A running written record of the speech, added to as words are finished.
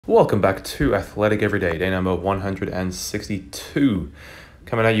Welcome back to Athletic Everyday, day number 162.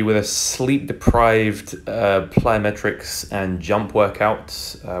 Coming at you with a sleep-deprived plyometrics and jump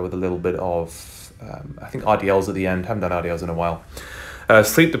workout with a little bit of, I think, RDLs at the end. Haven't done RDLs in a while.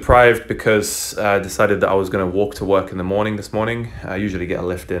 Sleep-deprived because I decided that I was going to walk to work in the morning this morning. I usually get a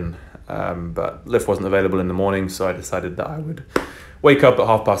lift in, but lift wasn't available in the morning, so I decided that I would wake up at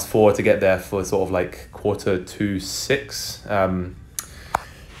 4:30 to get there for sort of like 5:45.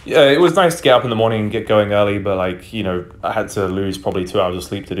 Yeah, it was nice to get up in the morning and get going early, but I had to lose probably 2 hours of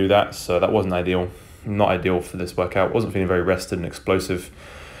sleep to do that, so that wasn't ideal. Not ideal for this workout. Wasn't feeling very rested and explosive.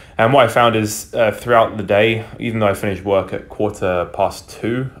 And what I found is throughout the day, even though I finished work at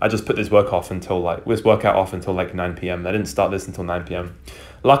 2:15, I just put this workout off until like 9 p.m. I didn't start this until 9 p.m.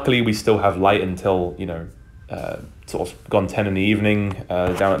 Luckily, we still have light until sort of gone 10 in the evening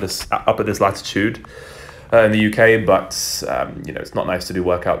up at this latitude. In the UK, but it's not nice to do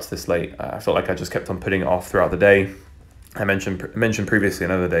workouts this late. I felt like I just kept on putting it off throughout the day. I mentioned previously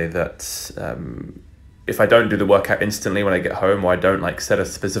another day that if I don't do the workout instantly when I get home, or I don't set a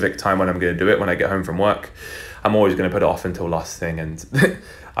specific time when I'm going to do it when I get home from work, I'm always going to put it off until last thing. And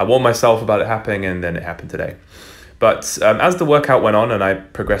I warned myself about it happening, and then it happened today. But as the workout went on and I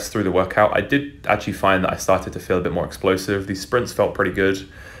progressed through the workout, I did actually find that I started to feel a bit more explosive. These sprints felt pretty good.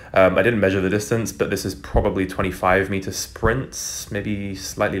 I didn't measure the distance, but this is probably 25-meter sprints, maybe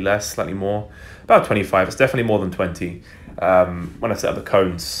slightly less, slightly more, about 25. It's definitely more than 20. When I set up the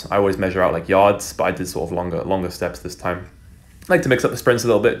cones, I always measure out like yards, but I did sort of longer steps this time. I like to mix up the sprints a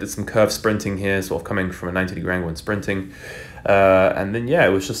little bit, did some curve sprinting here, sort of coming from a 90-degree angle and sprinting. And then, yeah, it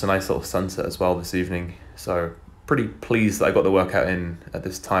was just a nice little sunset as well this evening. So pretty pleased that I got the workout in at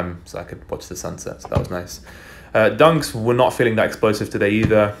this time so I could watch the sunset, so that was nice. Dunks were not feeling that explosive today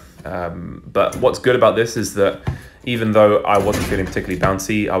either, but what's good about this is that even though I wasn't feeling particularly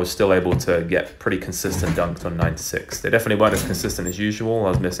bouncy, I was still able to get pretty consistent dunks on 9 to 6. They definitely weren't as consistent as usual.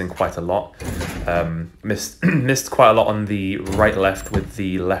 I was missing quite a lot. Missed quite a lot on the right-left with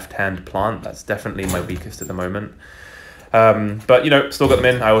the left-hand plant. That's definitely my weakest at the moment. But still got them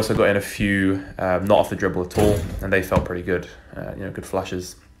in. I also got in a few not off the dribble at all, and they felt pretty good. Good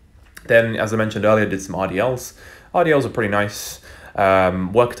flushes. Then, as I mentioned earlier, I did some RDLs. RDLs are pretty nice.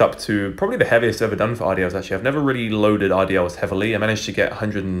 Worked up to probably the heaviest I've ever done for RDLs, actually. I've never really loaded RDLs heavily. I managed to get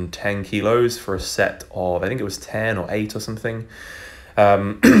 110 kilos for a set of, I think it was 10 or 8 or something.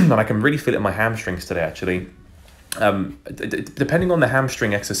 And I can really feel it in my hamstrings today, actually. Depending on the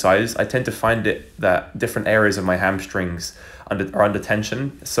hamstring exercise, I tend to find it that different areas of my hamstrings are under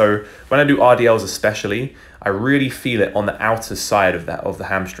tension. So when I do RDLs especially, I really feel it on the outer side of the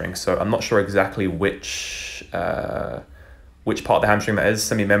hamstring. So I'm not sure exactly which part of the hamstring that is,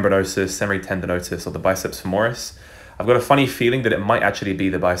 semimembranosus, semitendinosus, or the biceps femoris. I've got a funny feeling that it might actually be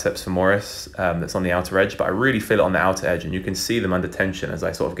the biceps femoris that's on the outer edge, but I really feel it on the outer edge, and you can see them under tension as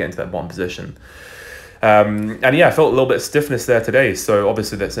I sort of get into that bottom position. And yeah, I felt a little bit of stiffness there today, so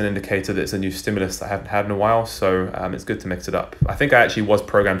obviously that's an indicator that it's a new stimulus that I haven't had in a while, so it's good to mix it up. I think I actually was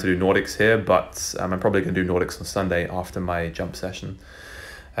programmed to do Nordics here, but I'm probably going to do Nordics on Sunday after my jump session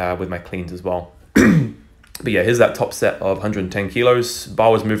with my cleans as well. But yeah, here's that top set of 110 kilos.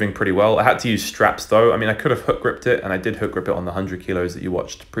 Bar was moving pretty well. I had to use straps though. I mean, I could have hook gripped it, and I did hook grip it on the 100 kilos that you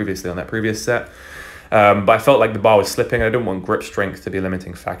watched previously on that previous set. But I felt like the bar was slipping. I didn't want grip strength to be a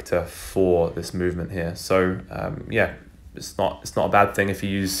limiting factor for this movement here. So yeah, it's not a bad thing if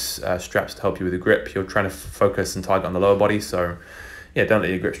you use straps to help you with the grip. You're trying to focus and target on the lower body. So yeah, don't let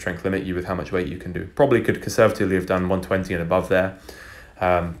your grip strength limit you with how much weight you can do. Probably could conservatively have done 120 and above there.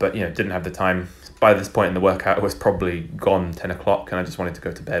 But didn't have the time. By this point in the workout, it was probably gone 10 o'clock, and I just wanted to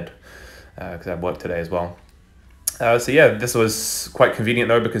go to bed because I worked today as well. So yeah, this was quite convenient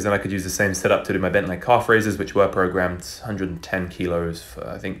though, because then I could use the same setup to do my bent leg calf raises, which were programmed 110 kilos for,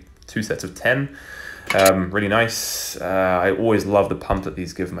 I think, 2 sets of 10. Really nice. I always love the pump that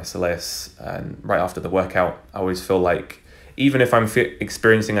these give my soleus, and right after the workout, I always feel like, even if I'm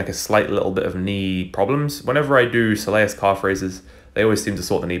experiencing like a slight little bit of knee problems, whenever I do soleus calf raises, they always seem to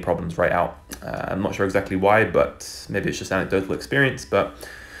sort the knee problems right out. I'm not sure exactly why, but maybe it's just anecdotal experience, but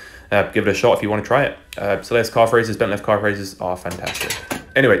give it a shot if you want to try it. Soleus calf raises, bent left calf raises are fantastic.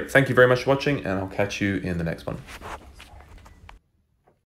 Anyway, thank you very much for watching, and I'll catch you in the next one.